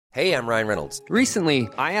Hey, I'm Ryan Reynolds. Recently,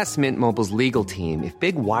 I asked Mint Mobile's legal team if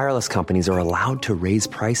big wireless companies are allowed to raise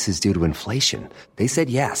prices due to inflation. They said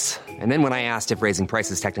yes. And then when I asked if raising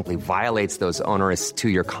prices technically violates those onerous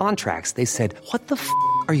two-year contracts, they said, "What the f***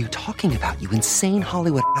 are you talking about, you insane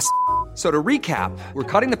Hollywood ass?" So to recap, we're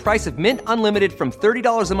cutting the price of Mint Unlimited from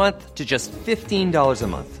 $30 a month to just $15 a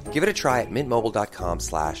month. Give it a try at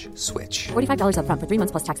mintmobile.com/switch. $45 up front for 3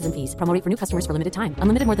 months plus taxes and fees. Promo rate for new customers for limited time.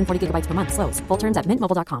 Unlimited more than 40 gigabytes per month. Slows full terms at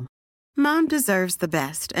mintmobile.com. Mom deserves the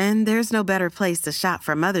best, and there's no better place to shop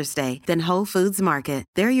for Mother's Day than Whole Foods Market.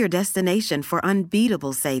 They're your destination for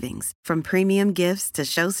unbeatable savings, from premium gifts to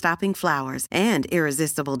show-stopping flowers and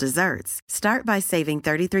irresistible desserts. Start by saving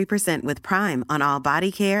 33% with Prime on all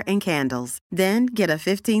body care and candles. Then get a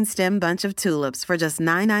 15-stem bunch of tulips for just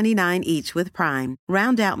 $9.99 each with Prime.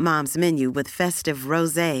 Round out Mom's menu with festive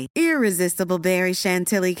rosé, irresistible berry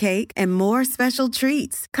chantilly cake, and more special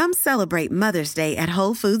treats. Come celebrate Mother's Day at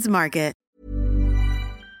Whole Foods Market.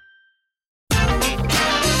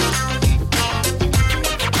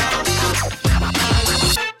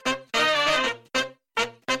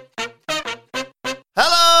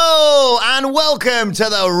 Hello and welcome to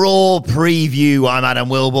the Raw Preview. I'm Adam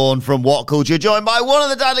Wilborn from What Culture, joined by one of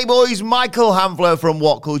the Dudley Boys, Michael Hamfler from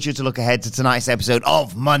What Culture, to look ahead to tonight's episode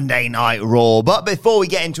of Monday Night Raw. But before we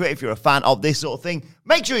get into it, if you're a fan of this sort of thing,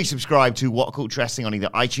 make sure you subscribe to What Culture Wrestling on either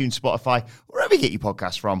iTunes, Spotify, wherever you get your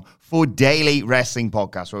podcasts from, for daily wrestling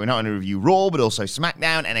podcasts where we not only review Raw, but also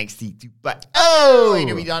SmackDown, NXT,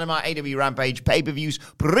 AEW Dynamite, AEW Rampage, pay-per-views,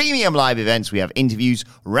 premium live events. We have interviews,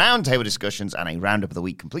 roundtable discussions, and a roundup of the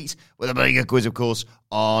week complete with a bigger quiz, of course,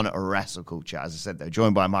 on Wrestle Culture. As I said, they're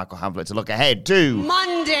joined by Michael Hamfler to look ahead to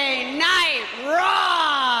Monday Night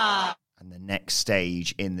Raw! And the next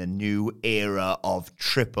stage in the new era of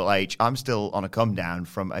Triple H. I'm still on a come down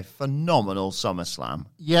from a phenomenal SummerSlam.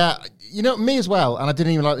 Yeah, you know, me as well, and I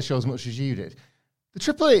didn't even like the show as much as you did. The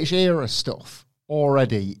Triple H era stuff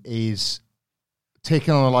already is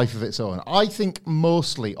taking on a life of its own. I think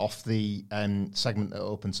mostly off the segment that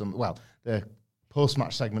opened the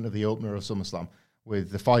post-match segment of the opener of SummerSlam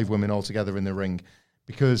with the 5 women all together in the ring,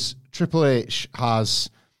 because Triple H has,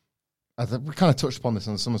 we kind of touched upon this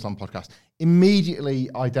on the SummerSlam podcast, immediately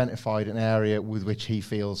identified an area with which he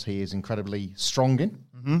feels he is incredibly strong in.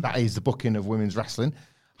 Mm-hmm. That is the booking of women's wrestling.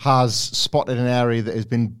 Has spotted an area that has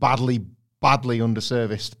been badly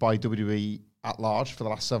underserviced by WWE at large for the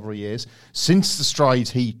last several years, since the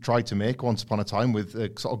strides he tried to make once upon a time with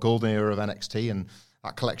the sort of golden era of NXT and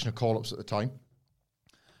that collection of call-ups at the time.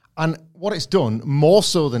 And what it's done, more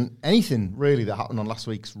so than anything really that happened on last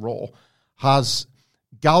week's Raw, has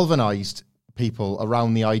galvanized people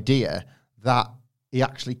around the idea that he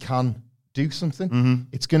actually can do something. Mm-hmm.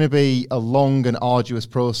 It's going to be a long and arduous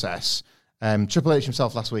process. Triple H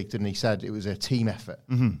himself last week, didn't he, said it was a team effort.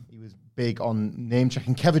 Mm-hmm. He was big on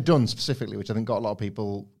name-checking Kevin Dunn specifically, which I think got a lot of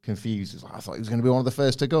people confused. I thought he was going to be one of the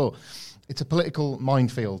first to go. It's a political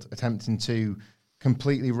minefield attempting to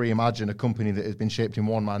completely reimagine a company that has been shaped in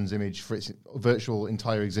one man's image for its virtual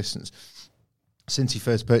entire existence since he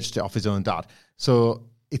first purchased it off his own dad. So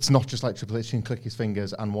it's not just like Triple H can click his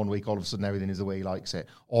fingers and 1 week all of a sudden everything is the way he likes it.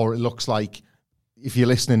 Or it looks like, if you're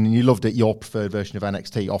listening and you loved it, your preferred version of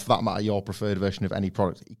NXT, or for that matter, your preferred version of any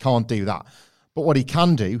product. He can't do that. But what he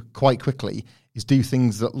can do quite quickly is do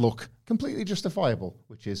things that look completely justifiable,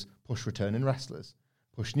 which is push returning wrestlers,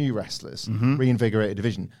 push new wrestlers, reinvigorate a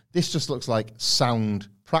division. This just looks like sound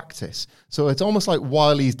practice. So it's almost like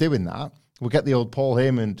while he's doing that, we'll get the old Paul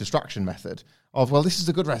Heyman distraction method of, well, this is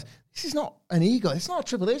a good wrestler. This is not an ego. It's not a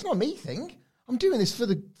Triple H. It's not a me thing. I'm doing this for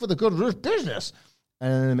the good of the business.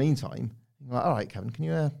 And in the meantime, you're like, all right, Kevin, can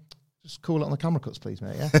you just cool it on the camera cuts, please,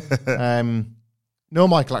 mate? Yeah. No,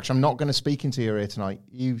 Michael, actually, I'm not going to speak into your ear tonight.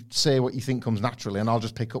 You say what you think comes naturally, and I'll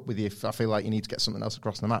just pick up with you if I feel like you need to get something else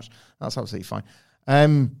across in the match. That's absolutely fine.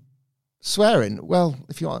 Swearing, well,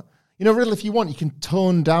 if you want, Riddle, if you want, you can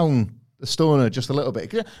tone down the stoner just a little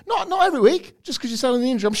bit. Not every week, just because you're selling the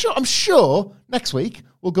injury. I'm sure next week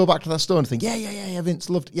we'll go back to that stoner thing. Yeah, Vince,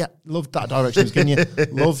 loved that direction he was giving you.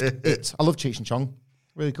 Loved it. I love Cheech and Chong.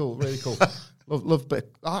 Really cool. Love, but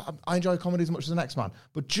I enjoy comedy as much as the next man.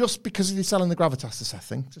 But just because he's selling the gravitas to Seth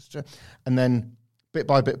thing, and then bit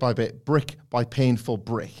by bit, brick by painful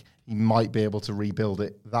brick, he might be able to rebuild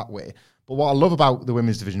it that way. But what I love about the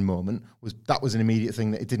women's division moment was that was an immediate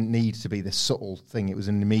thing that it didn't need to be this subtle thing. It was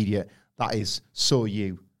an immediate, that is so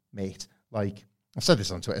you, mate. Like, I've said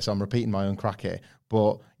this on Twitter, so I'm repeating my own crack here,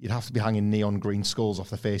 but you'd have to be hanging neon green skulls off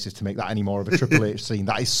their faces to make that any more of a Triple H scene.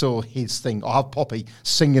 That is so his thing. Or have Poppy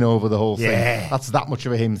singing over the whole thing. That's that much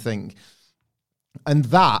of a him thing. And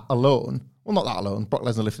that alone Well, not that alone. Brock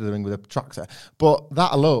Lesnar lifted the ring with a tractor. But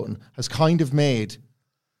that alone has kind of made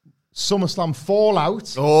SummerSlam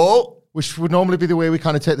Fallout, which would normally be the way we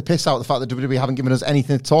kind of take the piss out of the fact that WWE haven't given us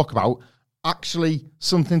anything to talk about, actually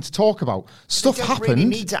something to talk about. Stuff They don't happened. really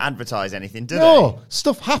need to advertise anything, do No,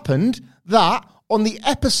 stuff happened that on the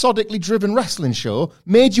episodically driven wrestling show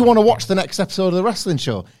made you want to watch the next episode of the wrestling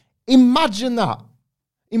show. Imagine that.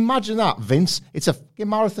 Imagine that, Vince. It's a fucking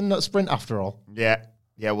marathon, not a sprint after all. they?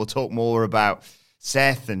 Yeah, we'll talk more about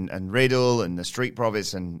Seth and Riddle and the Street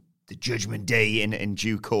Profits and the Judgment Day in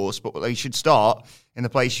due course, but we should start in the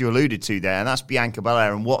place you alluded to there, and that's Bianca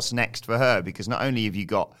Belair and what's next for her, because not only have you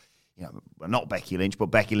got, not Becky Lynch, but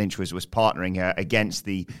Becky Lynch was partnering her against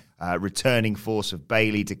the returning force of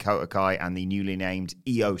Bayley, Dakota Kai, and the newly named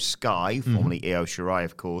Io Sky, formerly Io Shirai,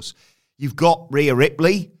 of course. You've got Rhea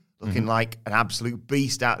Ripley, looking like an absolute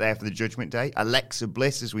beast out there for the Judgment Day. Alexa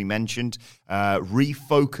Bliss, as we mentioned,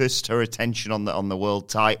 refocused her attention on the world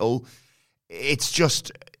title. It's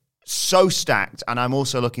just so stacked, and I'm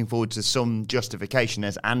also looking forward to some justification,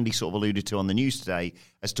 as Andy sort of alluded to on the news today,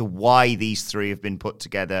 as to why these three have been put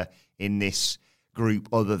together in this group,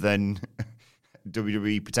 other than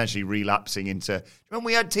WWE potentially relapsing into, when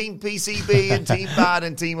we had Team PCB and Team Bad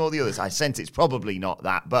and Team all the others. I sense it's probably not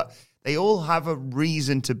that, but they all have a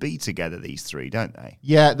reason to be together, these three, don't they?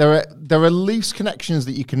 Yeah, there are loose connections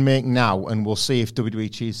that you can make now, and we'll see if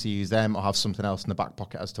WWE chooses to use them or have something else in the back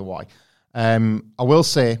pocket as to why. I will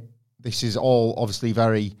say this is all obviously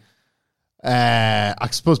very, I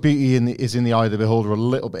suppose beauty is in the eye of the beholder a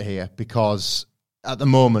little bit here, because at the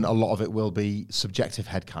moment a lot of it will be subjective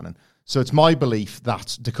headcanon. So it's my belief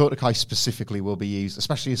that Dakota Kai specifically will be used,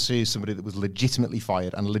 especially as somebody that was legitimately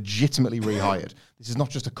fired and legitimately rehired. This is not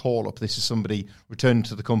just a call-up. This is somebody returning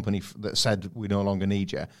to the company that said, we no longer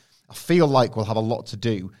need you. I feel like we'll have a lot to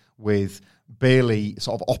do with Bayley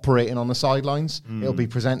sort of operating on the sidelines. It'll be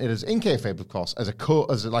presented as, in kayfabe, of course, as a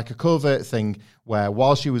covert thing where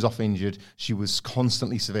while she was off injured, she was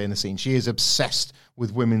constantly surveying the scene. She is obsessed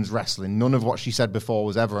with women's wrestling. None of what she said before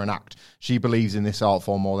was ever an act. She believes in this art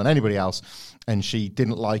form more than anybody else, and she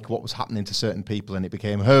didn't like what was happening to certain people, and it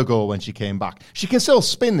became her goal when she came back. She can still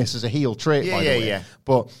spin this as a heel trait, by the way,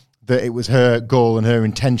 but that it was her goal and her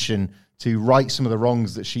intention to right some of the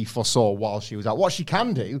wrongs that she foresaw while she was out. What she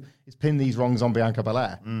can do is pin these wrongs on Bianca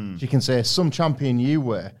Belair. She can say, some champion you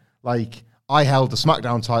were, like, I held the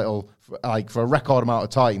SmackDown title for a record amount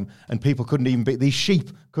of time, and people couldn't even these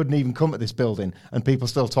sheep couldn't even come to this building, and people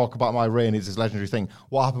still talk about my reign as this legendary thing.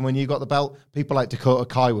 What happened when you got the belt? People like Dakota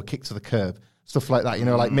Kai were kicked to the curb. Stuff like that,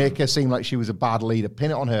 like make her seem like she was a bad leader,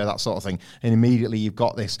 pin it on her, that sort of thing, and immediately you've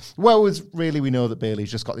got this. Whereas really we know that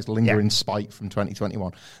Bayley's just got this lingering spite from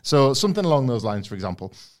 2021. So something along those lines, for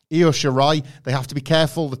example. Io Shirai, they have to be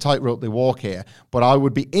careful the tightrope they walk here, but I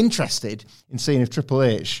would be interested in seeing if Triple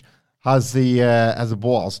H has the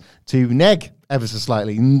balls to neg ever so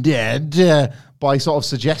slightly by sort of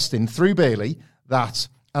suggesting through Bayley that,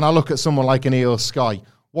 and I look at someone like an Io Sky,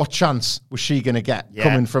 what chance was she going to get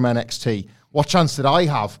coming from NXT? What chance did I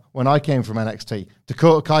have when I came from NXT?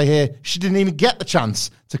 Dakota Kai here, she didn't even get the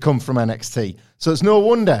chance to come from NXT. So it's no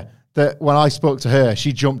wonder that when I spoke to her,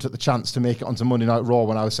 she jumped at the chance to make it onto Monday Night Raw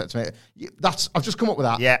when I was set to make it. I've just come up with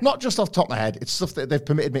that. Yeah. Not just off the top of my head. It's stuff that they've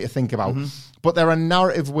permitted me to think about. But there are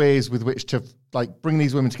narrative ways with which to bring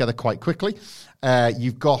these women together quite quickly.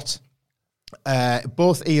 You've got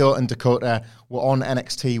both Io and Dakota were on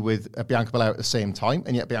NXT with Bianca Belair at the same time,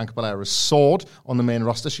 and yet Bianca Belair has soared on the main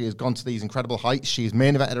roster. She has gone to these incredible heights. She's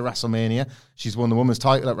main evented at WrestleMania. She's won the women's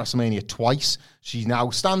title at WrestleMania twice. She now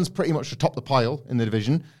stands pretty much atop the pile in the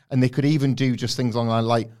division, and they could even do just things along the line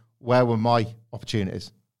like, where were my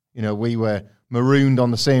opportunities? We were marooned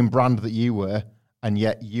on the same brand that you were, and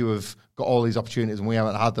yet you have got all these opportunities and we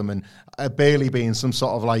haven't had them. And Bayley being some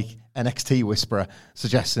sort of NXT whisperer,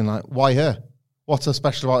 suggesting why her? What's so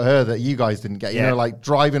special about her that you guys didn't get?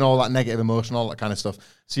 Driving all that negative emotion, all that kind of stuff.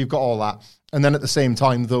 So you've got all that. And then at the same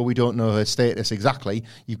time, though we don't know her status exactly,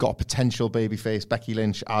 you've got a potential babyface Becky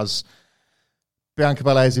Lynch as Bianca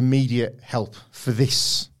Belair's immediate help for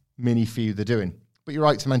this mini feud they're doing. But you're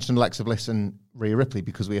right to mention Alexa Bliss and Rhea Ripley,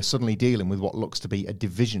 because we are suddenly dealing with what looks to be a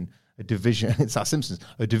division. It's that Simpsons.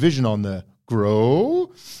 A division on the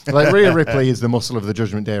grow. Rhea Ripley is the muscle of the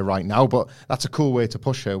Judgment Day right now, but that's a cool way to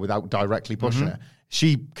push her without directly pushing her.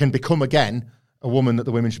 She can become again a woman that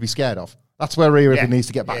the women should be scared of. That's where Rhea Ripley needs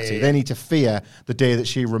to get back to. They need to fear the day that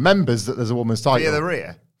she remembers that there's a woman's title. Fear the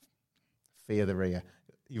Rhea. Fear the Rhea.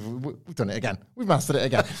 We've done it again. We've mastered it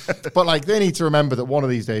again. But they need to remember that one of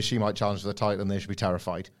these days she might challenge for the title and they should be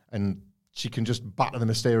terrified. And she can just batter the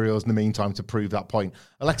Mysterios in the meantime to prove that point.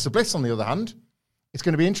 Alexa Bliss, on the other hand, it's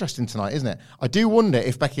going to be interesting tonight, isn't it? I do wonder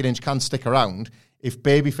if Becky Lynch can stick around, if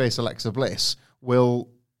babyface Alexa Bliss will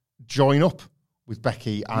join up with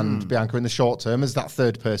Becky and Bianca in the short term as that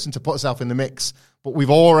third person to put herself in the mix. But we've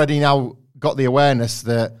already now got the awareness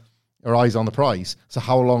that her eyes on the prize. So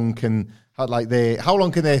how long can they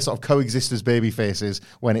sort of coexist as baby faces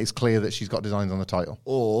when it's clear that she's got designs on the title?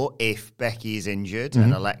 Or if Becky is injured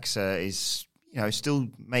and Alexa is, still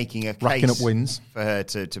making a racking case up wins for her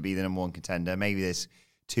to be the number one contender. Maybe there's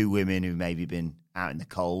two women who've maybe been out in the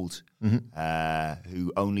cold,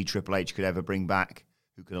 who only Triple H could ever bring back,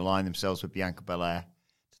 who could align themselves with Bianca Belair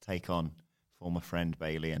to take on former friend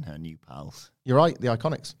Bayley and her new pals. You're right, the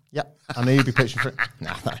Iconics. Yeah, I knew you'd be pitching for it.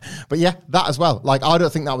 But yeah, that as well. Like, I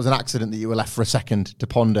don't think that was an accident that you were left for a second to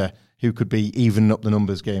ponder who could be evening up the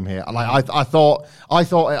numbers game here. Like, I thought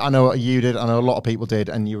it, I know you did, I know a lot of people did,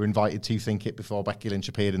 and you were invited to think it before Becky Lynch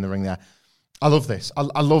appeared in the ring there. I love this.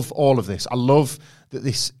 I love all of this. I love that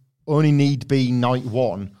this only need be night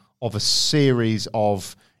one of a series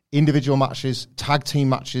of individual matches, tag team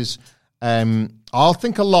matches. I'll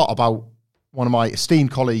think a lot about one of my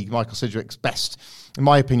esteemed colleague, Michael Sidgwick's best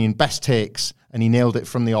takes, and he nailed it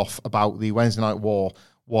from the off about the Wednesday Night War,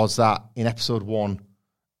 was that in episode 1,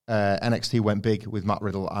 NXT went big with Matt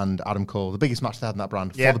Riddle and Adam Cole, the biggest match they had in that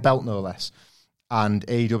brand, for the belt no less. And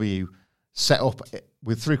AEW set up,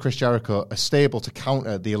 through Chris Jericho, a stable to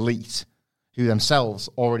counter the Elite, who themselves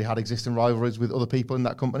already had existing rivalries with other people in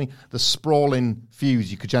that company. The sprawling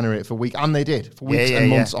feuds you could generate for weeks, and they did, for weeks and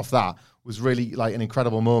months off that, was really like an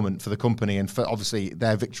incredible moment for the company and for obviously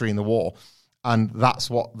their victory in the war. And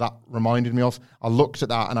that's what that reminded me of. I looked at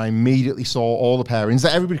that and I immediately saw all the pairings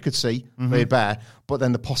that everybody could see laid bare, but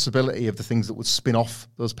then the possibility of the things that would spin off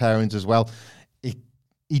those pairings as well.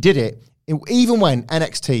 He did it even when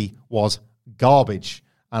NXT was garbage.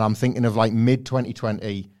 And I'm thinking of like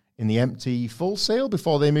mid-2020 in the empty Full Sail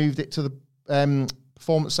before they moved it to the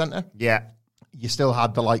Performance Center. Yeah. You still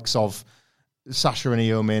had the likes of Sasha and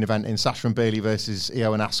Io main event in Sasha and Bayley versus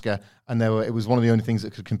Io and Asuka, and it was one of the only things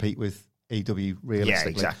that could compete with AEW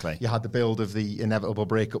realistically. Yeah, exactly. You had the build of the inevitable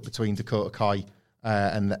breakup between Dakota Kai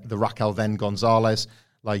and the Raquel then Gonzalez.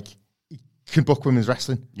 Like, he can book women's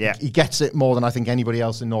wrestling. Yeah. He gets it more than I think anybody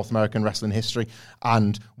else in North American wrestling history.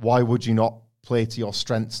 And why would you not play to your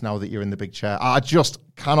strengths now that you're in the big chair? I just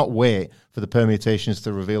cannot wait for the permutations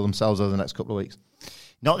to reveal themselves over the next couple of weeks.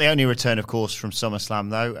 Not the only return, of course, from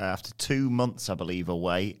SummerSlam, though. After 2 months, I believe,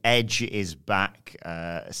 away, Edge is back,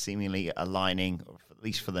 seemingly aligning, at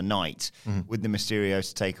least for the night, with the Mysterios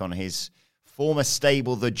to take on his former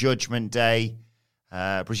stable, the Judgment Day.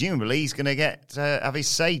 Presumably, he's going to have his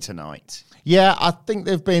say tonight. Yeah, I think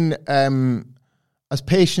they've been as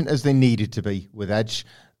patient as they needed to be with Edge.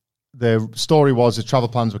 The story was his travel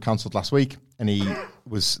plans were cancelled last week, and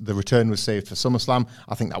the return was saved for SummerSlam.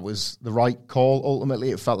 I think that was the right call.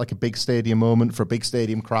 Ultimately, it felt like a big stadium moment for a big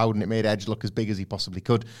stadium crowd, and it made Edge look as big as he possibly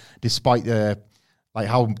could, despite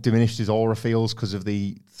how diminished his aura feels because of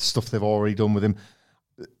the stuff they've already done with him.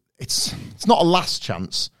 It's not a last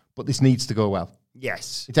chance, but this needs to go well.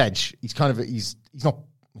 Yes, it's Edge. He's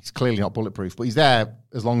clearly not bulletproof, but he's there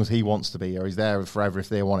as long as he wants to be, or he's there forever if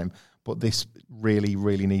they want him. But this really,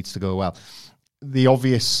 really needs to go well. The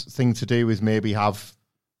obvious thing to do is maybe have,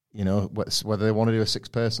 whether they want to do a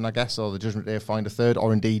 6-person, I guess, or the Judgment Day find a third,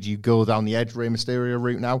 or indeed you go down the Edge Rey Mysterio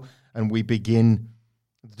route now, and we begin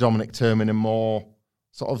the Dominic term in a more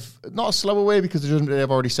sort of, not a slower way, because the Judgment Day have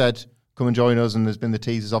already said, come and join us, and there's been the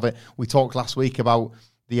teasers of it. We talked last week about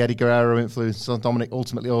the Eddie Guerrero influence on Dominic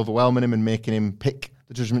ultimately overwhelming him and making him pick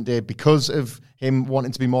the Judgment Day because of him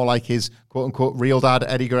wanting to be more like his quote-unquote real dad,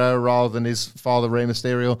 Eddie Guerrero, rather than his father, Rey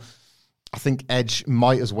Mysterio. I think Edge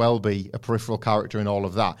might as well be a peripheral character in all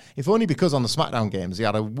of that, if only because on the SmackDown games he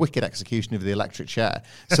had a wicked execution of the electric chair.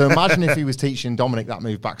 So imagine if he was teaching Dominic that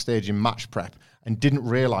move backstage in match prep and didn't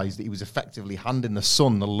realise that he was effectively handing the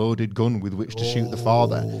son the loaded gun with which to shoot the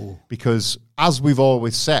father. Because, as we've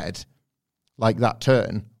always said, like, that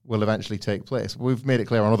turn will eventually take place. We've made it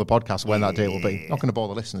clear on other podcasts when that day will be. Not going to bore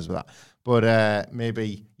the listeners with that. But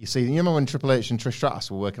maybe, you remember when Triple H and Trish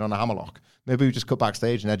Stratus were working on a hammerlock? Maybe we just cut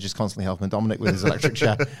backstage and Edge is constantly helping Dominic with his electric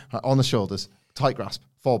chair. On the shoulders, tight grasp,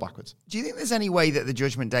 fall backwards. Do you think there's any way that the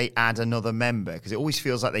Judgment Day add another member? Because it always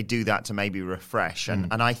feels like they do that to maybe refresh.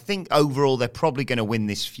 And I think overall they're probably going to win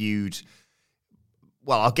this feud.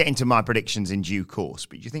 Well, I'll get into my predictions in due course,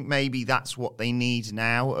 but do you think maybe that's what they need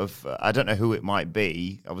now? I don't know who it might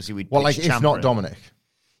be. Obviously, we'd pitch if not Dominic.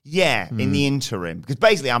 Yeah, in the interim. Because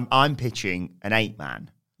basically, I'm pitching an 8-man.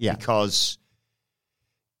 Yeah. Because,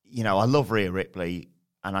 I love Rhea Ripley,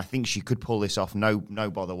 and I think she could pull this off, no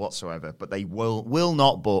bother whatsoever. But they will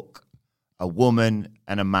not book a woman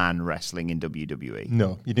and a man wrestling in WWE.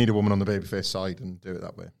 No, you'd need a woman on the babyface side and do it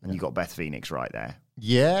that way. And you got Beth Phoenix right there.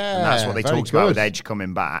 Yeah. And that's what they talked about with Edge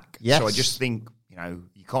coming back. Yes. So I just think,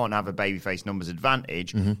 you can't have a babyface numbers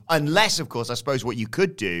advantage unless, of course, I suppose what you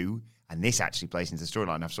could do, and this actually plays into the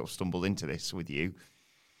storyline, I've sort of stumbled into this with you.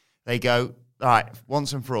 They go, all right,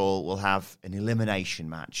 once and for all, we'll have an elimination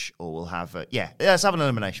match, or we'll have let's have an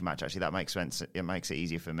elimination match, actually. That makes sense. It makes it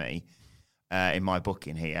easier for me in my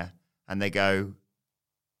booking here. And they go,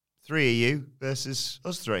 3 of you versus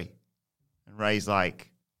us 3. And Ray's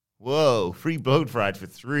like, whoa, free blood fried for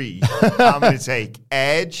 3. I'm going to take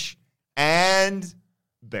Edge and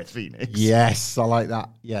Beth Phoenix. Yes, I like that.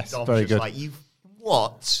 Yes, Dom's very just good. like,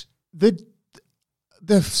 what?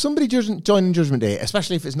 The somebody joining Judgment Day,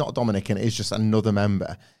 especially if it's not Dominic and it is just another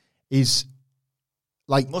member, is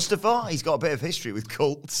like... Mustafa, he's got a bit of history with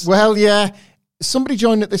cults. Well, yeah. Somebody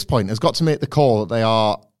joining at this point has got to make the call that they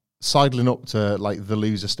are sidling up to like the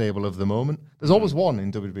loser stable of the moment. There's always one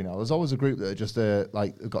in WWE now. There's always a group that are just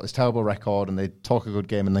like got this terrible record and they talk a good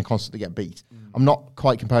game and they constantly get beat. I'm not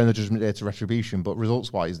quite comparing the Judgment Day to Retribution, but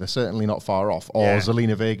results wise, they're certainly not far off. Or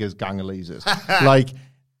Zelina Vega's Gang of Losers.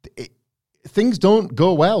 Things don't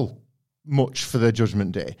go well much for the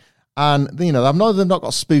Judgment Day. And, they've not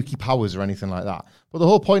got spooky powers or anything like that. But the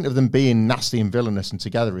whole point of them being nasty and villainous and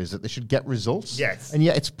together is that they should get results. Yes. And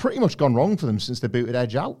yet it's pretty much gone wrong for them since they booted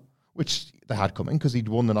Edge out, which they had coming because he'd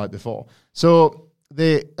won the night before. So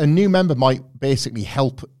a new member might basically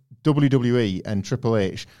help WWE and Triple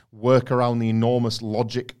H work around the enormous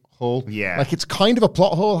logic hole. Yeah. Like, it's kind of a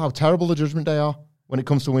plot hole how terrible the Judgment Day are when it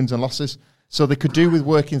comes to wins and losses. So they could do with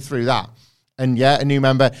working through that. And a new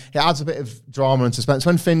member, it adds a bit of drama and suspense.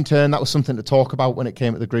 When Finn turned, that was something to talk about when it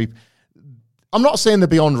came to the group. I'm not saying they're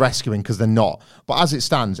beyond rescuing because they're not. But as it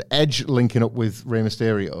stands, Edge linking up with Rey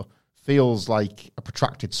Mysterio feels like a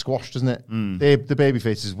protracted squash, doesn't it? The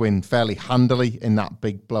babyfaces win fairly handily in that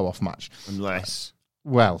big blow-off match. Unless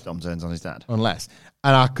Dom turns on his dad. And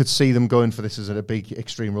I could see them going for this as a big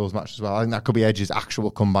Extreme Rules match as well. I think that could be Edge's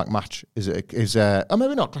actual comeback match. Or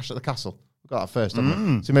maybe not Clash at the Castle. We got that first,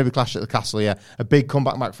 haven't we? So maybe Clash at the Castle, yeah. A big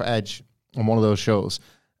comeback match for Edge on one of those shows.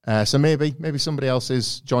 So maybe somebody else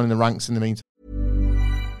is joining the ranks in the meantime.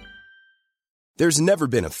 There's never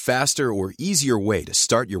been a faster or easier way to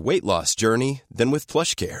start your weight loss journey than with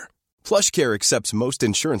PlushCare. PlushCare accepts most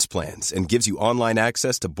insurance plans and gives you online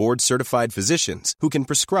access to board-certified physicians who can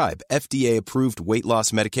prescribe FDA-approved weight loss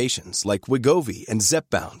medications like Wegovy and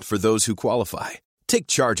Zepbound for those who qualify. Take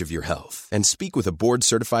charge of your health and speak with a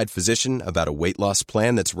board-certified physician about a weight loss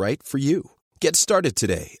plan that's right for you. Get started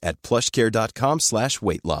today at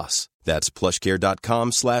plushcare.com/weight loss. That's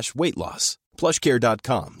plushcare.com/weight loss.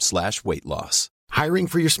 plushcare.com/weight loss. Hiring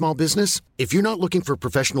for your small business? If you're not looking for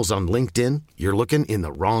professionals on LinkedIn, you're looking in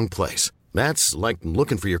the wrong place. That's like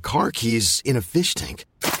looking for your car keys in a fish tank.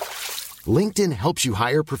 LinkedIn helps you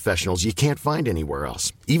hire professionals you can't find anywhere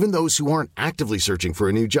else, even those who aren't actively searching for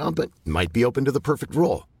a new job but might be open to the perfect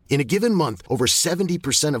role. In a given month, over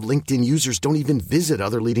 70% of LinkedIn users don't even visit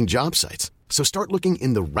other leading job sites. So start looking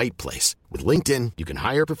in the right place. With LinkedIn, you can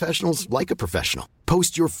hire professionals like a professional.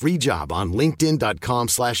 Post your free job on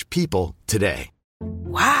linkedin.com/people today.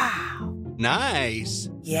 Wow. Nice.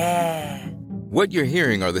 Yeah. What you're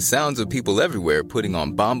hearing are the sounds of people everywhere putting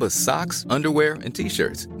on Bombas socks, underwear, and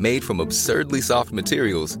T-shirts made from absurdly soft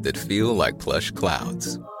materials that feel like plush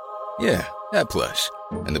clouds. Yeah, that plush.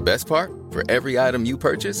 And the best part? For every item you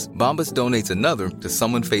purchase, Bombas donates another to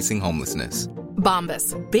someone facing homelessness.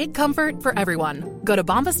 Bombas. Big comfort for everyone. Go to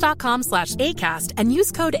bombas.com/ACAST and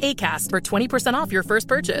use code ACAST for 20% off your first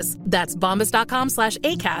purchase. That's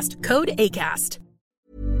bombas.com/ACAST. Code ACAST.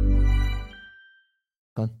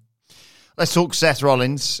 Let's talk Seth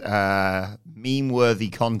Rollins. Meme-worthy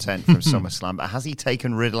content from SummerSlam. But has he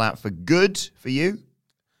taken Riddle out for good for you?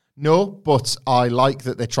 No, but I like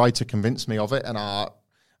that they tried to convince me of it, and I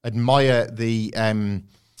admire the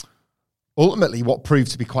ultimately what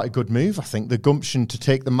proved to be quite a good move. I think the gumption to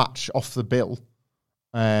take the match off the bill,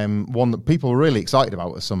 one that people were really excited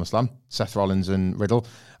about at SummerSlam, Seth Rollins and Riddle,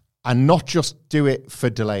 and not just do it for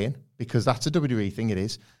delaying, because that's a WWE thing. It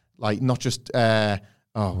is like not just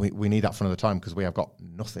we need that for another time because we have got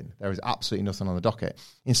nothing. There is absolutely nothing on the docket.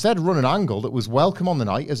 Instead, run an angle that was welcome on the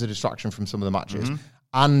night as a distraction from some of the matches.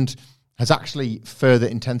 And has actually further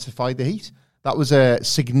intensified the heat. That was a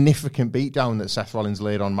significant beatdown that Seth Rollins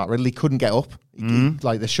laid on Matt Riddle. He couldn't get up.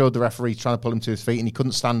 They showed the referee trying to pull him to his feet, and he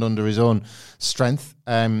couldn't stand under his own strength.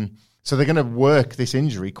 So they're going to work this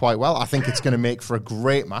injury quite well. I think it's going to make for a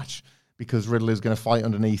great match because Riddle is going to fight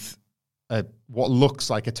underneath what looks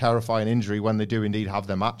like a terrifying injury when they do indeed have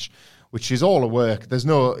their match. which is all a work. There's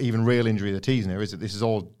no even real injury they're teasing here, is it? This is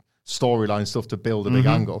all storyline stuff to build a big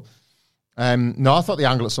angle. No, I thought the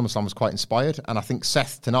angle at SummerSlam was quite inspired, and I think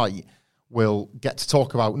Seth tonight will get to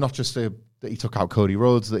talk about not just that he took out Cody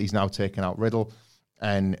Rhodes, that he's now taken out Riddle,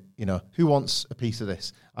 and, you know, who wants a piece of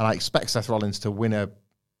this? And I expect Seth Rollins to win a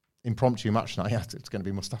impromptu match tonight. Yeah, it's going to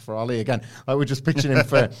be Mustafa Ali again. Like, we're just pitching him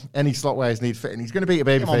for any slot where he's need fitting. He's going to beat a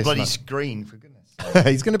babyface. On bloody screen, for goodness.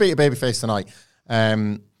 He's going to beat a babyface tonight,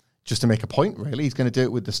 just to make a point, really. He's going to do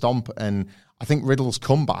it with the stomp, and I think Riddle's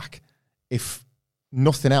comeback, if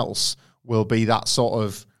nothing else, will be that sort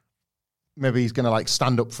of, maybe he's going to like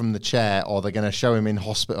stand up from the chair, or they're going to show him in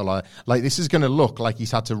hospital. Like, this is going to look like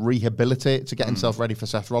he's had to rehabilitate to get himself ready for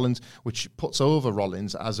Seth Rollins, which puts over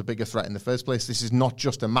Rollins as a bigger threat in the first place. This is not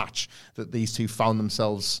just a match that these two found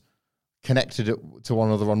themselves connected to one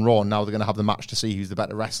another on Raw. Now they're going to have the match to see who's the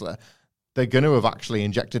better wrestler. They're going to have actually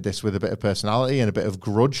injected this with a bit of personality and a bit of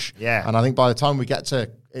grudge. Yeah. And I think by the time we get to,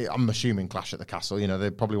 I'm assuming Clash at the Castle, you know,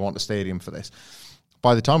 they probably want a stadium for this.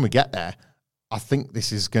 By the time we get there, I think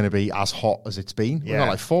this is going to be as hot as it's been. Yeah. We've got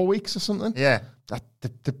like 4 weeks or something. Yeah.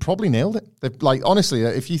 They probably nailed it. They, like, honestly,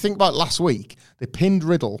 if you think about last week, they pinned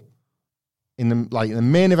Riddle in the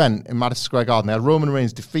main event in Madison Square Garden. They had Roman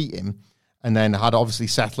Reigns defeat him, and then had obviously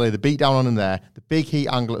Seth lay the beat down on him there. The big heat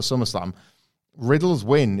angle at SummerSlam. Riddle's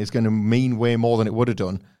win is going to mean way more than it would have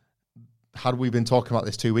done had we been talking about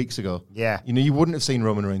this 2 weeks ago. Yeah. You know, you wouldn't have seen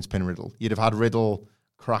Roman Reigns pin Riddle. You'd have had Riddle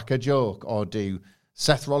crack a joke or do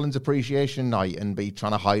Seth Rollins appreciation night and be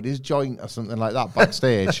trying to hide his joint or something like that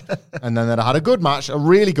backstage. And then they'd have had a good match, a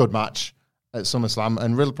really good match at SummerSlam,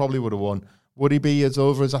 and Riddle probably would have won. Would he be as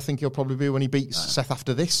over as I think he'll probably be when he beats Seth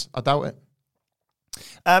after this? I doubt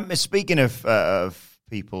it. Speaking of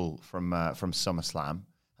people from SummerSlam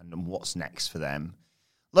and what's next for them,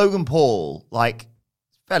 Logan Paul, like,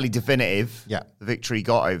 fairly definitive. Yeah, the victory he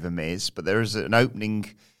got over Miz, but there is an opening,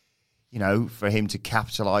 you know, for him to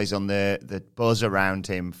capitalise on the buzz around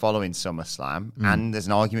him following SummerSlam, and there's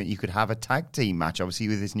an argument you could have a tag team match, obviously,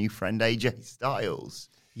 with his new friend AJ Styles.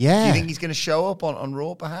 Yeah, do you think he's going to show up on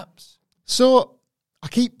Raw, perhaps? So I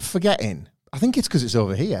keep forgetting. I think it's because it's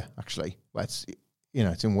over here, actually. Where it's, you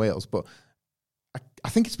know, it's in Wales, but I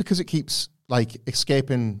think it's because it keeps like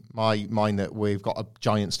escaping my mind that we've got a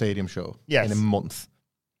giant stadium show in a month.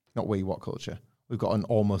 Not we, What Culture. We've got an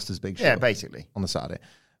almost as big show. Yeah, basically. On the Saturday.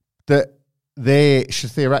 That they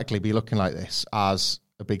should theoretically be looking like this as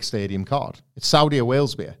a big stadium card. It's Saudi or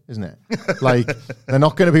Walesbeer, isn't it? Like, they're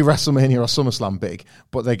not going to be WrestleMania or SummerSlam big,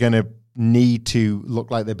 but they're going to need to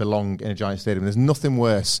look like they belong in a giant stadium. There's nothing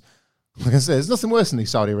worse. Like I say, there's nothing worse than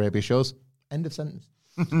these Saudi Arabia shows. End of sentence.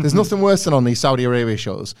 There's nothing worse than on these Saudi Arabia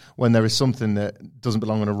shows when there is something that doesn't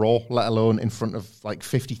belong on a Raw, let alone in front of like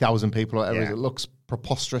 50,000 people or whatever. It looks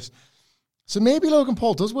preposterous. So maybe Logan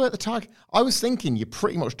Paul does work the tag. I was thinking you're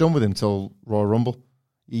pretty much done with him till Royal Rumble.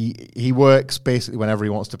 He works basically whenever he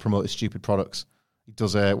wants to promote his stupid products. He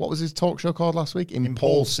does what was his talk show called last week?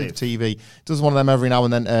 Impulsive TV. Does one of them every now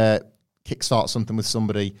and then, kickstart something with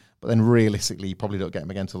somebody, but then realistically you probably don't get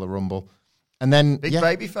him again till the Rumble. And then big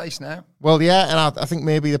baby face now. Well, yeah, and I think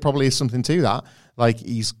maybe there probably is something to that. Like,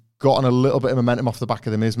 he's gotten a little bit of momentum off the back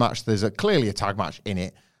of the Miz match. There's clearly a tag match in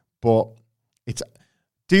it, but this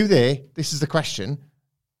is the question,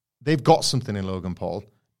 they've got something in Logan Paul.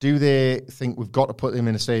 Do they think we've got to put him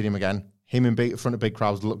in a stadium again? Him in front of big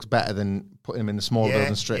crowds looks better than putting him in the small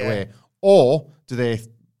building straight away. Or do they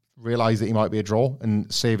realise that he might be a draw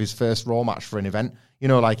and save his first Raw match for an event? You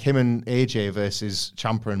know, like him and AJ versus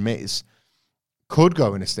Ciampa and Miz could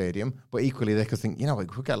go in a stadium, but equally they could think, you know, we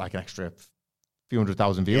could get like an extra few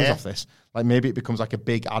 100,000 viewers off this. Like, maybe it becomes like a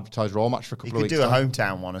big advertised Raw match for a couple of weeks. You could do a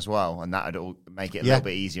hometown one as well, and that would make it a little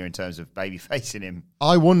bit easier in terms of baby facing him.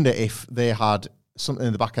 I wonder if they had something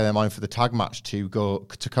in the back of their mind for the tag match to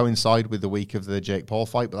coincide with the week of the Jake Paul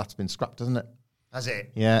fight, but that's been scrapped, hasn't it? Has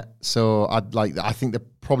it? Yeah. So I think they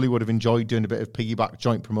probably would have enjoyed doing a bit of piggyback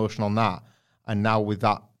joint promotion on that. And now with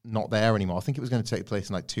that not there anymore, I think it was going to take place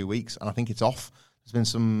in like 2 weeks, and I think it's off. There's been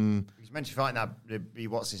some... He's meant to fight that...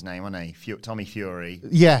 What's his name, wasn't he? Tommy Fury.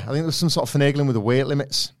 Yeah, I think there was some sort of finagling with the weight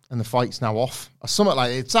limits, and the fight's now off. Something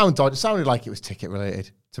like it sounded like it was ticket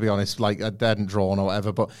related, to be honest. Like, they hadn't drawn or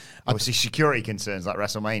whatever, but... Obviously, security concerns like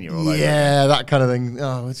WrestleMania. All yeah, that kind of thing.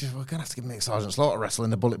 Oh, we're going to have to give Mick Sergeant Slaughter wrestle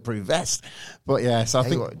in the bulletproof vest. But yeah, so I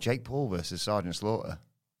think... What, Jake Paul versus Sergeant Slaughter.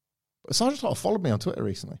 Sergeant Slaughter followed me on Twitter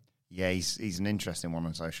recently. Yeah, he's an interesting one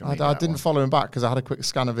on social media. I didn't follow him back because I had a quick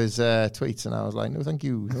scan of his tweets and I was like, no, thank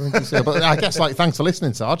you. No, thank you, sir. But I guess, like, thanks for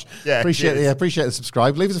listening, Sarge. Yeah, appreciate the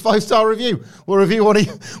subscribe. Leave us a 5-star review. We'll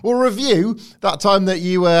review that time that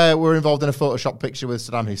you were involved in a Photoshop picture with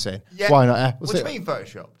Saddam Hussein. Yeah. Why not? What do you mean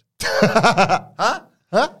Photoshopped?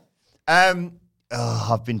 Huh?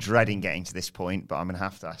 I've been dreading getting to this point, but I'm going to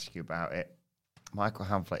have to ask you about it. Michael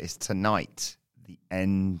Hamflett, is tonight the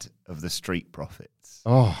end of the Street Profits?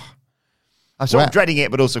 Oh. I'm sort of dreading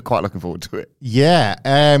it, but also quite looking forward to it. Yeah.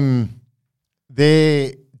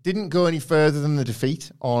 They didn't go any further than the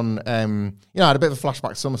defeat on, I had a bit of a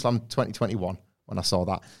flashback to SummerSlam 2021 when I saw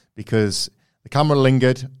that, because the camera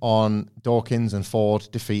lingered on Dawkins and Ford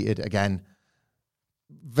defeated again.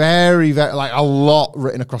 Very, very, like a lot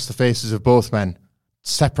written across the faces of both men,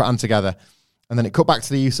 separate and together. And then it cut back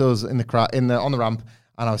to the Usos on the ramp,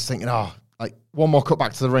 and I was thinking, like one more cut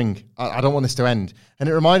back to the ring. I don't want this to end. And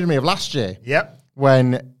it reminded me of last year. Yep.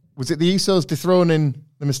 When, was it the Usos dethroning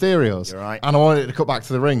the Mysterios? You're right. And I wanted it to cut back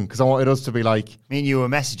to the ring, because I wanted us to be like... Me and you were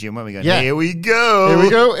messaging, weren't we? Going, yeah. Here we go. Here we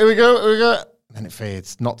go. Here we go. Here we go. And then it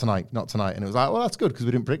fades. Not tonight. Not tonight. And it was like, well, that's good, because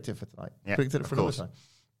we didn't predict it for tonight. Yeah, predicted it for another course. time.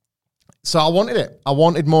 So I wanted it. I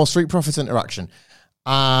wanted more Street Profits interaction.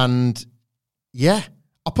 And yeah,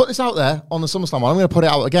 I put this out there on the SummerSlam. I'm going to put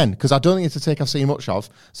it out again, because I don't think it's a take I've seen much of.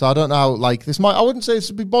 So I don't know, like, this might, I wouldn't say this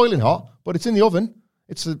would be boiling hot, but it's in the oven.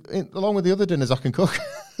 It's along with the other dinners I can cook.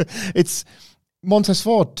 It's Montez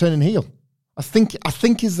Ford turning heel. I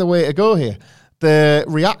think is the way to go here. The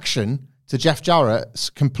reaction to Jeff Jarrett's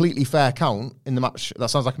completely fair count in the match. That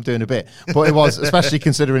sounds like I'm doing a bit, but it was, especially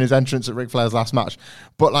considering his entrance at Ric Flair's last match.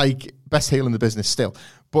 But like, best heel in the business still.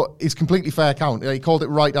 But his completely fair count, he called it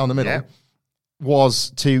right down the middle,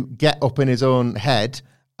 was to get up in his own head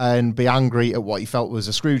and be angry at what he felt was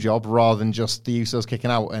a screw job, rather than just the Usos kicking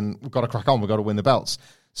out and we've got to crack on, we've got to win the belts.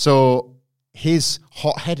 So his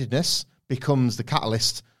hot-headedness becomes the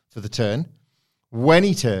catalyst for the turn. When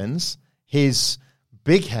he turns, his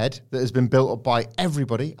big head that has been built up by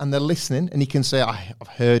everybody, and they're listening, and he can say, I've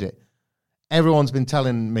heard it. Everyone's been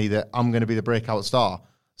telling me that I'm going to be the breakout star.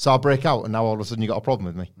 So I break out, and now all of a sudden you got a problem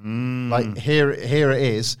with me. Like, here it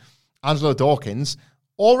is. Angelo Dawkins,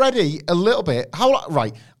 already a little bit.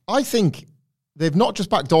 I think they've not just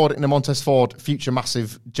backdoored it in a Montez Ford future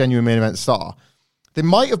massive, genuine main event star. They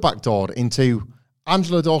might have backdoored into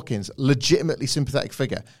Angelo Dawkins, legitimately sympathetic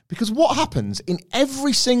figure. Because what happens in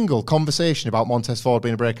every single conversation about Montez Ford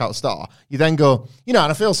being a breakout star, you then go, and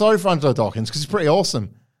I feel sorry for Angelo Dawkins because he's pretty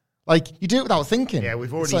awesome. Like, you do it without thinking. Yeah,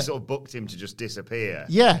 we've already sort of booked him to just disappear.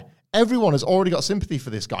 Yeah, everyone has already got sympathy for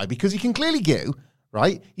this guy because he can clearly go,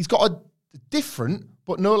 right? He's got a different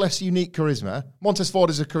but no less unique charisma. Montez Ford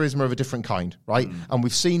is a charisma of a different kind, right? And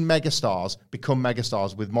we've seen megastars become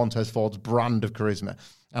megastars with Montez Ford's brand of charisma.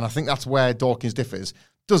 And I think that's where Dawkins differs.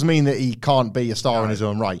 Doesn't mean that he can't be a star in his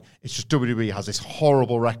own right. It's just WWE has this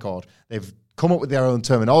horrible record. They've come up with their own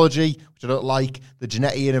terminology, which I don't like. The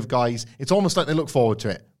Jannetty of guys. It's almost like they look forward to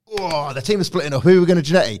it. Oh, the team is splitting up. Who are we going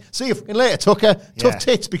to Jannetty? See you later, Tucker. Tough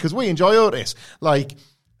tits because we enjoy Otis. Like,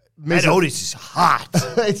 and Otis is hot.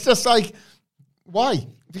 It's just like, why?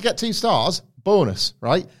 If you get 2 stars, bonus,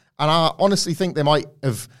 right? And I honestly think they might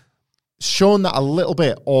have shown that a little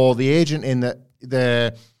bit, or the agent in that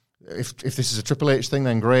if this is a Triple H thing,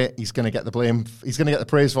 then great. He's going to get the blame. He's going to get the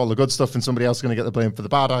praise for all the good stuff, and somebody else is going to get the blame for the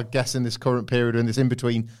bad, I guess, in this current period, or in this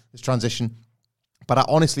in-between, this transition. But I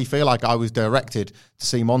honestly feel like I was directed to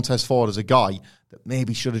see Montez Ford as a guy that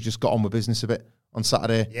maybe should have just got on with business a bit on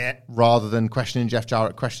Saturday, rather than questioning Jeff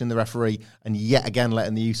Jarrett, questioning the referee, and yet again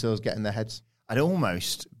letting the Usos get in their heads. I'd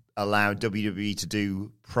almost allow WWE to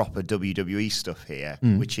do proper WWE stuff here,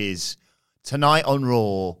 which is tonight on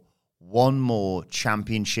Raw, one more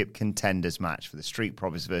championship contenders match for the Street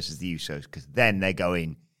Profits versus the Usos, because then they're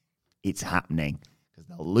going, it's happening. Because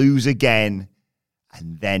they'll lose again,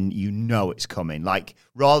 and then it's coming. Like,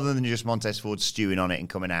 rather than just Montez Ford stewing on it and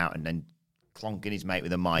coming out and then clonking his mate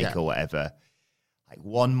with a mic or whatever. Like,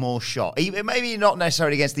 one more shot. Even, maybe not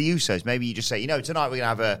necessarily against the Usos. Maybe you just say, tonight we're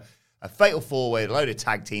going to have a fatal four-way, a load of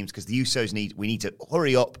tag teams, because the Usos we need to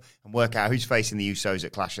hurry up and work out who's facing the Usos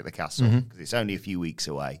at Clash at the Castle, because it's only a few weeks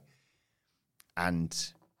away. And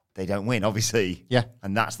they don't win, obviously. Yeah.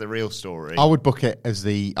 And that's the real story. I would book it as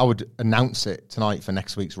I would announce it tonight for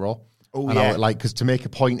next week's Raw. Oh, and I would, because to make a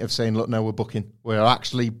point of saying, look, no, we're booking. We're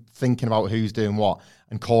actually thinking about who's doing what,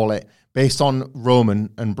 and call it, based on Roman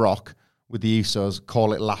and Brock with the Usos,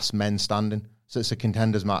 call it last men standing. So it's a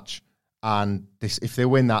contenders match. And if they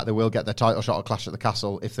win that, they will get their title shot at Clash at the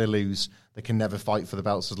Castle. If they lose, they can never fight for the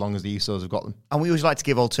belts as long as the Usos have got them. And we always like to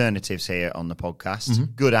give alternatives here on the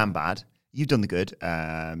podcast, good and bad. You've done the good.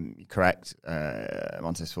 Correct.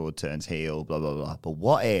 Montez Ford turns heel, blah, blah, blah. But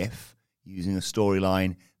what if, using a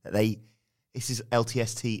storyline that this is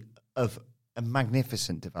LTST of a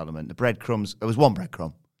magnificent development. The breadcrumbs, there was one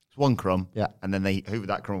breadcrumb. It was one crumb. Yeah. And then they hoovered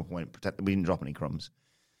that crumb up and went, we didn't drop any crumbs.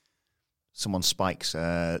 someone spikes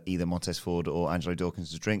either Montez Ford or Angelo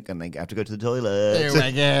Dawkins' drink, and they have to go to the toilet. Oh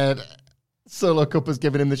my God. Solo Cuppa's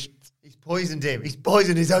giving him the... He's poisoned him. He's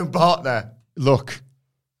poisoned his own partner. Look.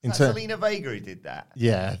 Selena Vega who did that.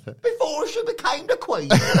 Yeah. Before she became the queen.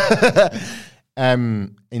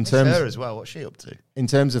 In terms her as well. What's she up to? In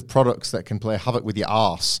terms of products that can play havoc with your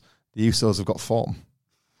arse, the Usos have got form.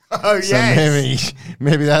 Oh, so yes.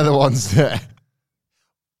 Maybe they're the ones that...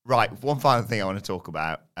 Right, one final thing I want to talk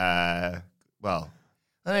about. Well,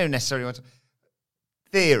 I don't necessarily want to...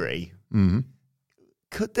 Theory. Mm-hmm.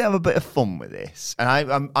 Could they have a bit of fun with this?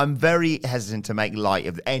 And I'm very hesitant to make light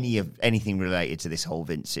of anything related to this whole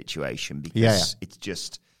Vince situation because it's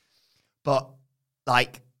just... But,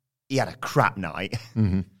 like, he had a crap night.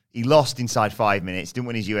 Mm-hmm. He lost inside 5 minutes, didn't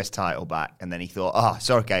win his US title back, and then he thought, it's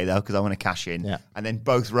okay, though, because I want to cash in. Yeah. And then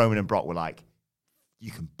both Roman and Brock were like,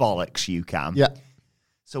 you can bollocks, you can. Yeah.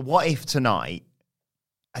 So what if tonight,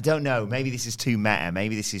 I don't know, maybe this is too meta,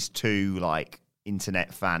 maybe this is too, like,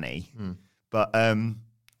 internet fanny, but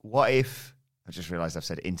what if, I just realised I've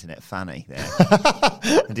said internet fanny there.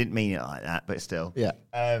 I didn't mean it like that, but still. Yeah.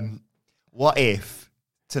 What if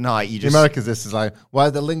tonight you In just... America's this is like, why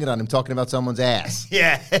are they lingering on him talking about someone's ass?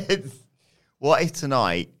 Yeah. What if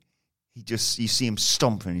tonight you see him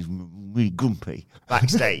stomping, he's really grumpy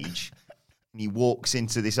backstage, and he walks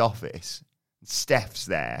into this office, and Steph's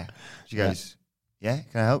there. She goes, yeah,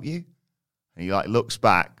 can I help you? And he like looks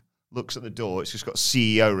back, looks at the door, it's just got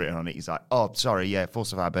CEO written on it. He's like, oh, sorry, yeah,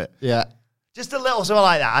 force of habit. Yeah. Just a little something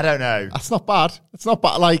like that, I don't know. That's not bad. It's not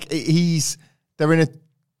bad. Like, they're in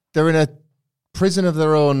a prison of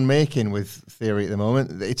their own making with Theory at the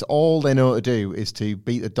moment. It's all they know to do is to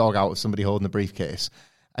beat the dog out of somebody holding the briefcase.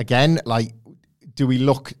 Again, like, do we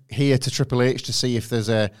look here to Triple H to see if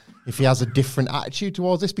he has a different attitude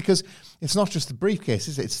towards this? Because it's not just the briefcase,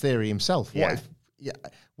 is it? It's Theory himself.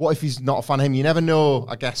 What if he's not a fan of him? You never know.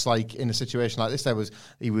 I guess, like, in a situation like this,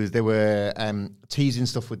 they were teasing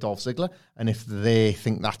stuff with Dolph Ziggler, and if they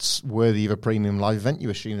think that's worthy of a premium live event, you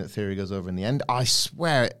assume that Theory goes over in the end. I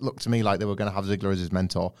swear it looked to me like they were going to have Ziggler as his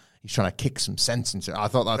mentor. He's trying to kick some sense into it. I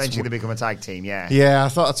thought that's eventually they become a tag team. Yeah, yeah. I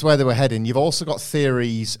thought that's where they were heading. You've also got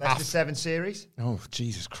Theories. Best of 7 series. Oh,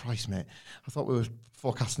 Jesus Christ, mate! I thought we were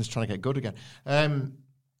forecasting this trying to get good again.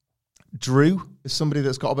 Drew is somebody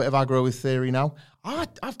that's got a bit of aggro with Theory now.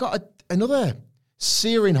 I've got another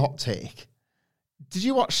searing hot take. Did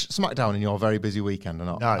you watch SmackDown in your very busy weekend or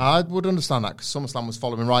not? No. I would understand that because SummerSlam was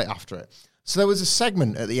following right after it. So there was a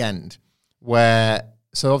segment at the end where,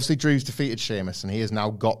 so obviously Drew's defeated Sheamus and he has now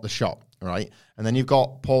got the shot, right? And then you've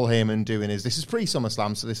got Paul Heyman doing this is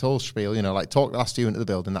pre-SummerSlam, so this whole spiel, like talk last year into the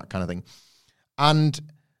building, that kind of thing. And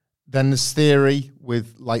then there's Theory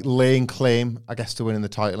with like laying claim, I guess, to winning the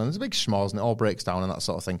title. And there's a big schmoz and it all breaks down and that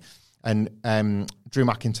sort of thing. And Drew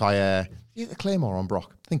McIntyre hit the Claymore on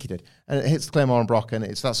Brock. I think he did. And it hits the Claymore on Brock. And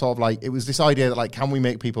it's that sort of like, it was this idea that like, can we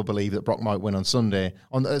make people believe that Brock might win on Sunday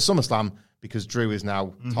on SummerSlam because Drew is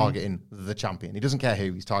now targeting the champion. He doesn't care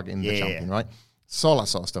who, he's targeting the champion, right? It's all that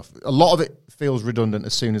sort of stuff. A lot of it feels redundant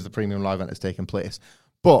as soon as the premium live event has taken place.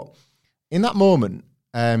 But in that moment,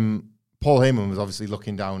 Paul Heyman was obviously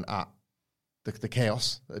looking down at the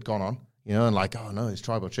chaos that had gone on, and like, oh no, his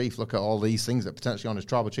tribal chief, look at all these things that potentially on his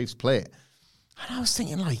tribal chief's plate. And I was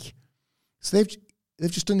thinking, like, so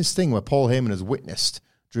they've just done this thing where Paul Heyman has witnessed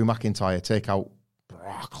Drew McIntyre take out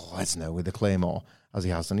Brock Lesnar with the Claymore, as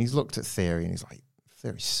he has, and he's looked at Theory and he's like,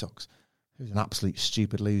 Theory sucks. He's an absolute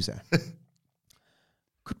stupid loser.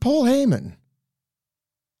 Could Paul Heyman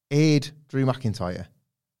aid Drew McIntyre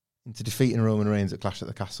into defeating Roman Reigns at Clash at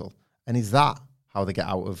the Castle? And is that how they get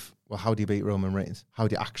out of, well, how do you beat Roman Reigns? How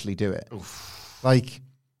do you actually do it? Oof. Like,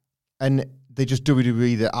 and they just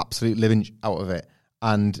WWE the absolute living out of it.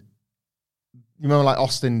 And you remember like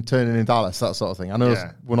Austin turning in Dallas, that sort of thing. I know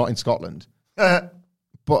we're not in Scotland.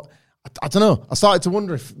 But I don't know. I started to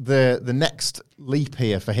wonder if the next leap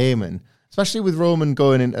here for Heyman, especially with Roman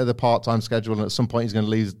going into the part-time schedule, and at some point he's going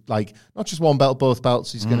to lose, like, not just one belt, both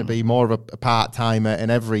belts. He's going to be more of a part-timer in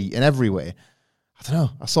every way. I don't know.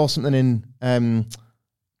 I saw something in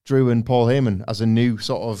Drew and Paul Heyman as a new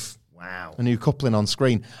sort of a new coupling on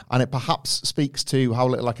screen, and it perhaps speaks to how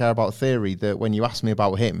little I care about Theory. That when you asked me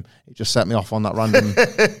about him, it just set me off on that random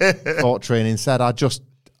thought train. Instead, I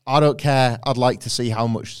don't care. I'd like to see how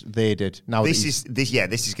much they did. Now this is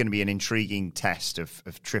going to be an intriguing test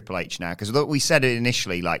of Triple H now, because we said it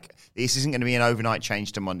initially, like, this isn't going to be an overnight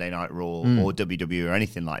change to Monday Night Raw or WWE or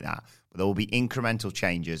anything like that. But there will be incremental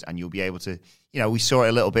changes, and you'll be able to, we saw it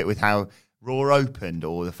a little bit with how Raw opened,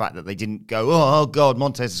 or the fact that they didn't go, oh God,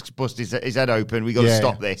 Montez has busted his head open, we got to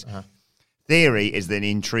stop this. Theory is an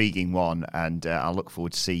intriguing one, and I'll look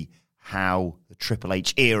forward to see how the Triple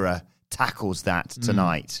H era tackles that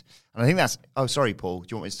tonight. And I think that's... Oh, sorry, Paul. Do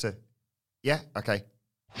you want me to... Yeah? Okay.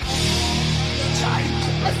 It's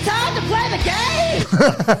time to play the game!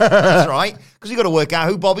 That's right. Because you've got to work out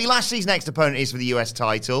who Bobby Lashley's next opponent is for the US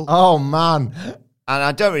title. Oh, man. And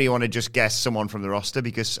I don't really want to just guess someone from the roster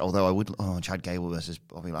because, although I would... Oh, Chad Gable versus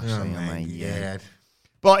Bobby Lashley. Oh, man, yeah.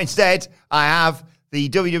 But instead, I have the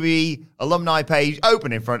WWE alumni page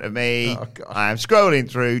open in front of me. Oh, God. I am scrolling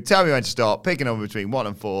through. Tell me when to stop. Picking on between 1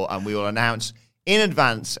 and 4. And we will announce in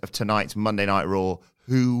advance of tonight's Monday Night Raw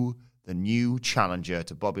who the new challenger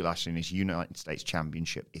to Bobby Lashley in his United States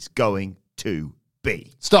Championship is going to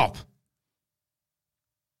be. Stop.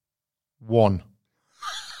 1.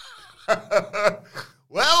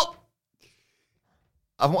 Well,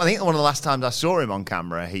 I think one of the last times I saw him on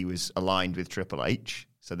camera, he was aligned with Triple H.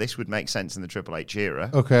 So this would make sense in the Triple H era.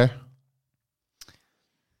 Okay.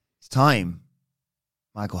 It's time,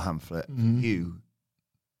 Michael Hamflett, for you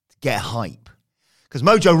to get hype. Because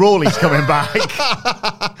Mojo Rawley's coming back.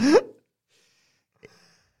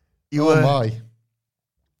 My.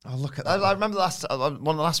 Oh, look at that. I remember one of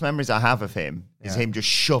the last memories I have of him is him just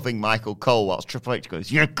shoving Michael Cole whilst Triple H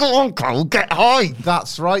goes, yeah, go on, Cole, get hype.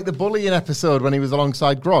 That's right, the bullying episode when he was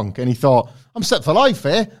alongside Gronk and he thought, I'm set for life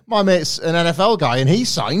here. My mate's an NFL guy and he's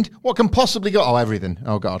signed. What can possibly go? Oh, everything.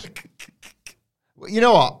 Oh, God. You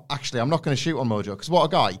know what? Actually, I'm not going to shoot on Mojo because what a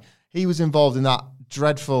guy. He was involved in that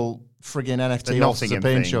dreadful frigging NFT Officer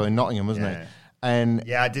Pain show in Nottingham, wasn't he? And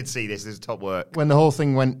yeah, I did see this. This is top work. When the whole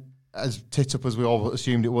thing went as tit up as we all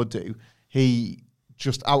assumed it would do, he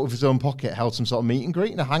just out of his own pocket held some sort of meet and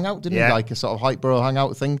greet and a hangout, didn't he? Like a sort of Hype Bro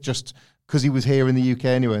hangout thing, just because he was here in the UK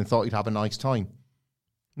anyway and thought he'd have a nice time.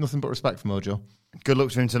 Nothing but respect for Mojo. Good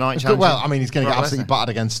luck to him tonight. Well, I mean, he's going to get absolutely battered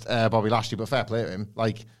against Bobby Lashley, but fair play to him.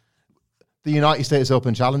 Like, the United States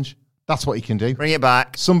Open Challenge, that's what he can do. Bring it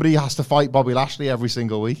back. Somebody has to fight Bobby Lashley every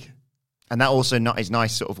single week. And that also is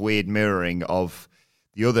nice sort of weird mirroring of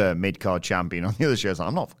the other mid-card champion on the other shows. Like,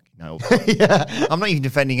 I'm not fucking I'm not even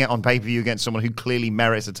defending it on pay-per-view against someone who clearly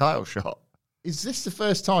merits a title shot. Is this the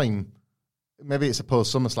first time, maybe it's a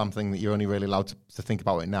post-SummerSlam thing that you're only really allowed to think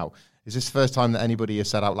about it now, is this the first time that anybody has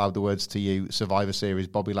said out loud the words to you, Survivor Series,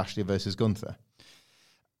 Bobby Lashley versus Gunther?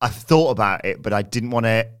 I've thought about it, but I didn't want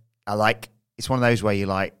to, it's one of those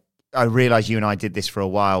where I realised you and I did this for a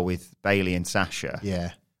while with Bayley and Sasha.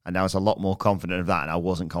 Yeah. And I was a lot more confident of that, and I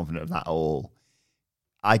wasn't confident of that at all.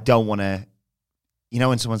 I don't want to... You know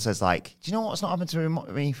when someone says, do you know what's not happened to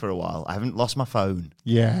me for a while? I haven't lost my phone.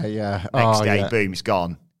 Yeah. Next day, boom, it's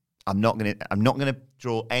gone. I'm not gonna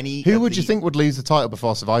draw any... Who would you think would lose the title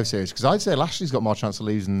before Survivor Series? Because I'd say Lashley's got more chance of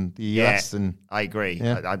losing the US than... I agree.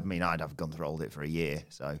 Yeah. I mean, I'd have Gunther hold it for a year,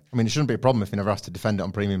 so... I mean, it shouldn't be a problem if he never has to defend it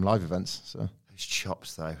on premium live events, so... Those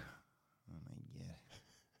chops, though.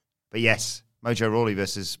 But yes... Mojo Rawley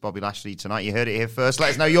versus Bobby Lashley tonight. You heard it here first.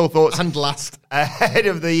 Let us know your thoughts. And last. Ahead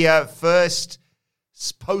of the first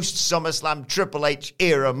post-SummerSlam Triple H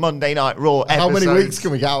era Monday Night Raw episode. How many weeks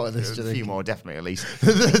can we get out of this, A few more, definitely, at least.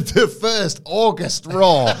 the first August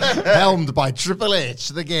Raw, helmed by Triple H,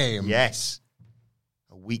 the game. Yes.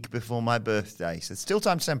 A week before my birthday. So there's still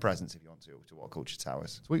time to send presents if you want to What Culture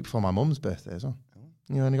Towers. It's a week before my mum's birthday as well.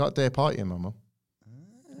 You only got a day party in my mum.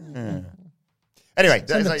 Anyway,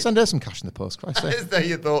 send her some cash in the post, Christ. There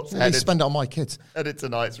your thoughts. Spend it on my kids. Edit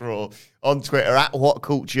tonight's Raw on Twitter at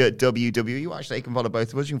WhatCultureWW. Actually, you can follow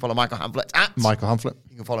both of us. You can follow Michael Hamflett at Michael Hamflett.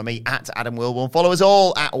 You can follow me at Adam Wilborn. Follow us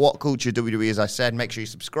all at WhatCultureWW. As I said, make sure you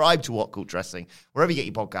subscribe to What Culture Wrestling wherever you get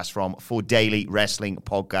your podcasts from for daily wrestling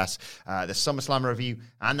podcasts. The SummerSlam review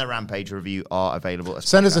and the Rampage review are available.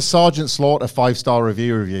 Send us a Sergeant Slaughter 5-star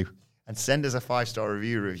review. And send us a 5-star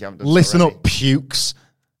review if you haven't done Listen so already. up, pukes.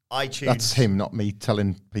 iTunes. That's him, not me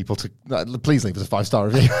telling people to... please leave us a 5-star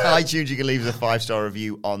review. iTunes, you can leave us a 5-star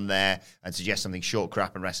review on there and suggest something short,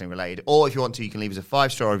 crap, and wrestling related. Or if you want to, you can leave us a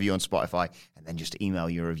 5-star review on Spotify and then just email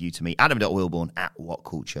your review to me, adam.wilborn at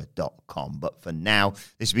whatculture.com. But for now,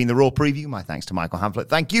 this has been the Raw Preview. My thanks to Michael Hamflett.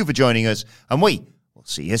 Thank you for joining us, and we will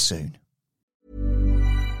see you soon.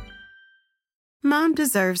 Mom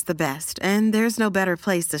deserves the best, and there's no better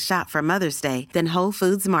place to shop for Mother's Day than Whole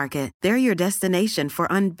Foods Market. They're your destination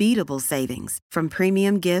for unbeatable savings, from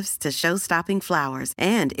premium gifts to show-stopping flowers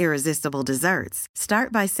and irresistible desserts.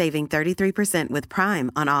 Start by saving 33% with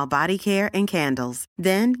Prime on all body care and candles.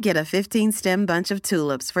 Then get a 15-stem bunch of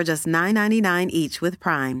tulips for just $9.99 each with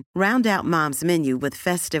Prime. Round out Mom's menu with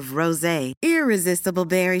festive rosé, irresistible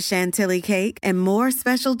berry chantilly cake, and more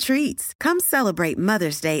special treats. Come celebrate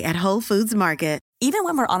Mother's Day at Whole Foods Market. Even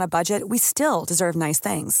when we're on a budget, we still deserve nice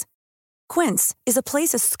things. Quince is a place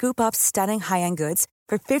to scoop up stunning high-end goods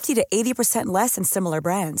for 50 to 80% less than similar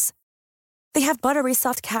brands. They have buttery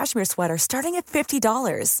soft cashmere sweaters starting at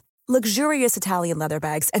 $50, luxurious Italian leather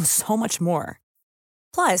bags, and so much more.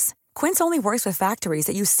 Plus, Quince only works with factories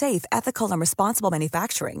that use safe, ethical, and responsible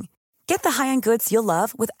manufacturing. Get the high-end goods you'll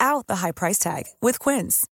love without the high price tag with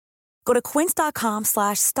Quince. Go to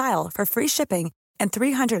quince.com/style for free shipping and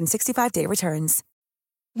 365-day returns.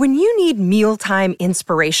 When you need mealtime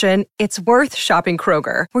inspiration, it's worth shopping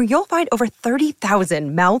Kroger, where you'll find over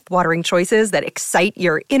 30,000 mouth-watering choices that excite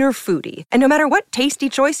your inner foodie. And no matter what tasty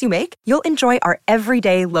choice you make, you'll enjoy our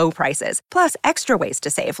everyday low prices, plus extra ways to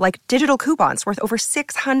save, like digital coupons worth over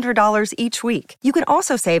 $600 each week. You can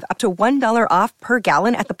also save up to $1 off per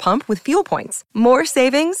gallon at the pump with fuel points. More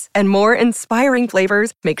savings and more inspiring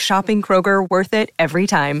flavors make shopping Kroger worth it every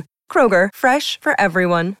time. Kroger, fresh for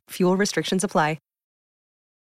everyone. Fuel restrictions apply.